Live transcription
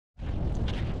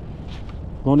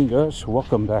Morning guys,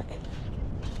 welcome back.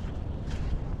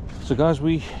 So guys,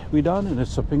 we down in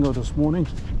Sapingo this morning.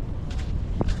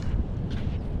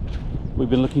 We've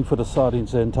been looking for the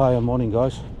sardines the entire morning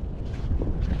guys,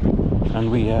 and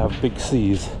we have big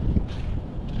seas.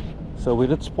 So we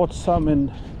did spot some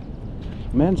in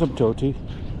Manzamtoti.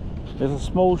 There's a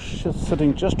small ship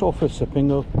sitting just off of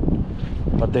Sapingo,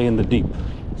 but they're in the deep.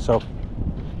 So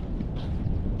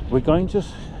we're going to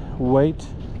wait,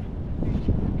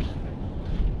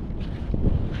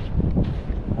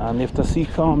 and if the sea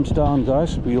calms down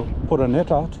guys, we'll put a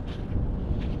net out.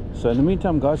 So in the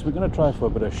meantime guys, we're going to try for a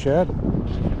bit of shad.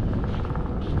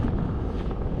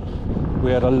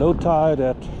 We had a low tide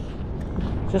at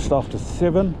just after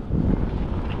 7.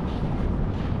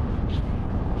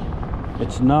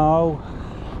 It's now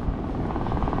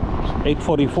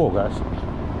 8:44 guys,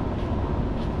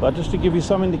 but just to give you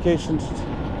some indications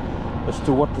as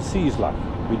to what the sea is like.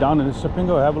 We're down in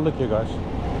Sapingo. Have a look here guys,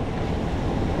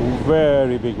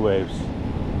 very big waves.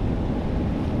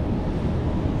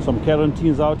 Some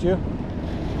quarantines out here.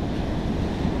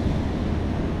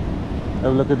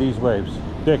 Have a look at these waves,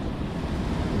 big.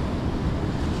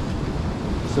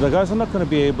 So the guys are not going to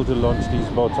be able to launch these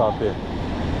boats out there.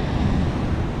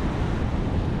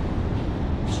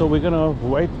 So we're gonna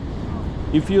wait.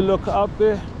 If you look out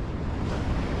there,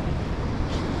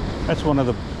 that's one of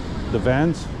the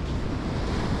vans.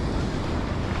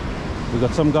 We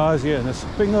got some guys here in the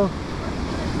Sapingo,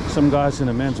 some guys in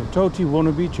the Manzamtoti,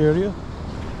 Warner Beach area,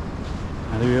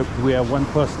 and we have one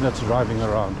person that's driving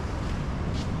around.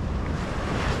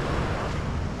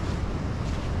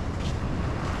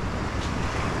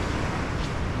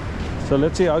 So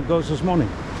let's see how it goes this morning.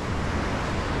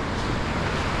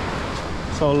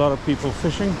 Saw a lot of people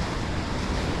fishing.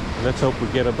 Let's hope we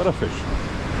get a bit of fish.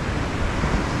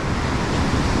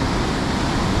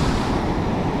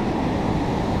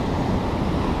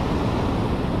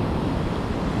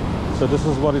 So this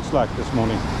is what it's like this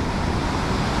morning.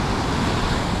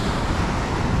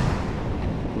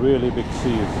 Really big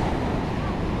seas.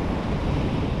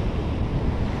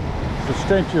 So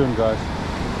stay tuned guys.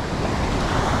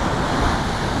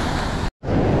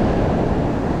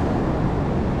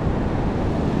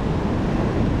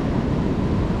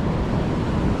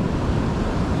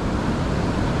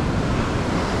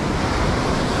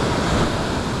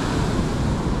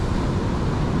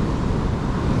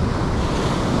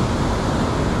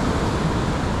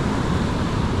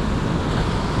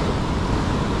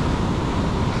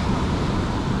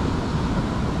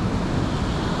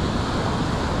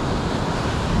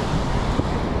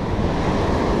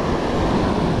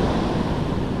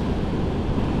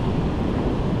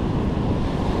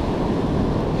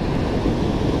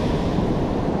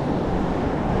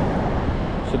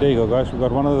 So there you go guys, we've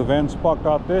got one of the vans parked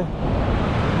out there,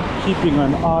 keeping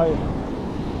an eye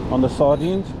on the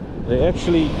sardines. They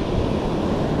actually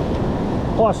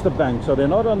past the bank, so they're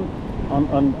not on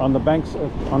the banks,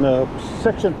 on the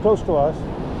section close to us.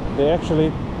 They're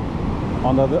actually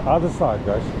on the other side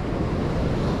guys.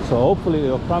 So hopefully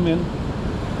they'll come in,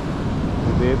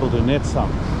 we'll be able to net some.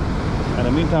 In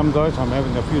the meantime guys, I'm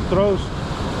having a few throws.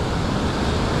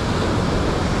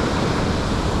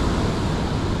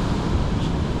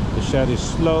 The shad is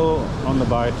slow on the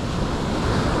bite.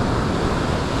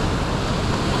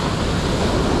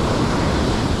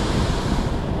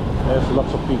 There's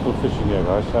lots of people fishing here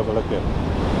guys, have a look here.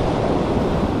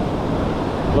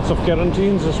 Lots of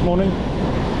quarantines this morning.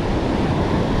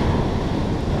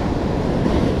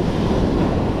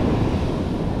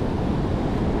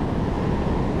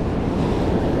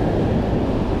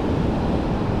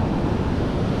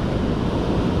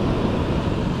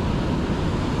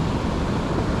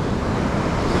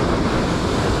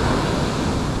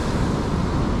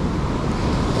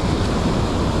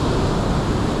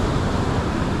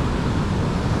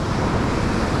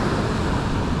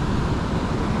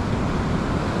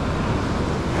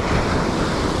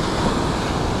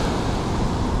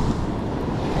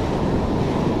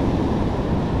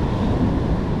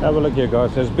 Have a look here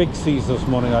guys, there's big seas this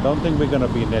morning. I don't think we're going to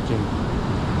be netting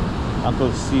until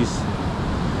the seas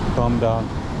calm down.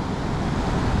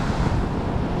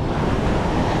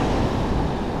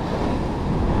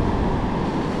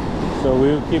 So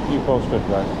we'll keep you posted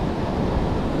guys.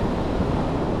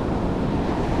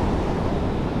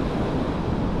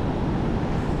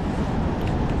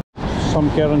 Some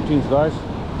quarantines guys,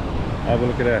 have a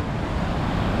look at that.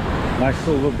 Nice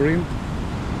silver bream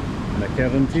and a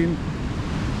quarantine.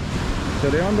 So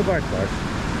they're on the bike guys.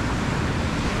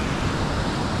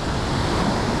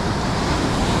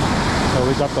 So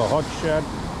we got the hot shad,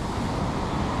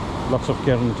 lots of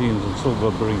quarantines and silver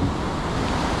bream.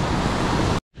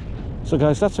 So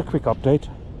guys, that's a quick update.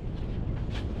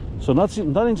 So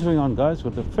nothing's going on, guys,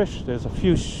 with the fish. There's a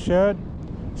few shared,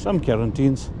 some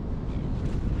quarantines.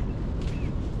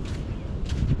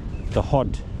 The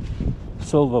hot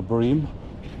silver bream.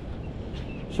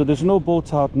 So there's no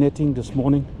boats out netting this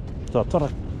morning. So I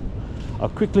thought I'll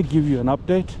quickly give you an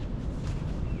update.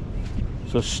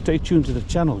 So stay tuned to the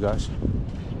channel, guys.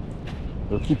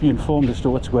 We'll keep you informed as to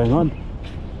what's going on.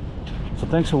 So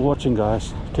thanks for watching,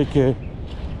 guys. Take care.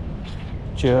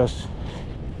 Cheers.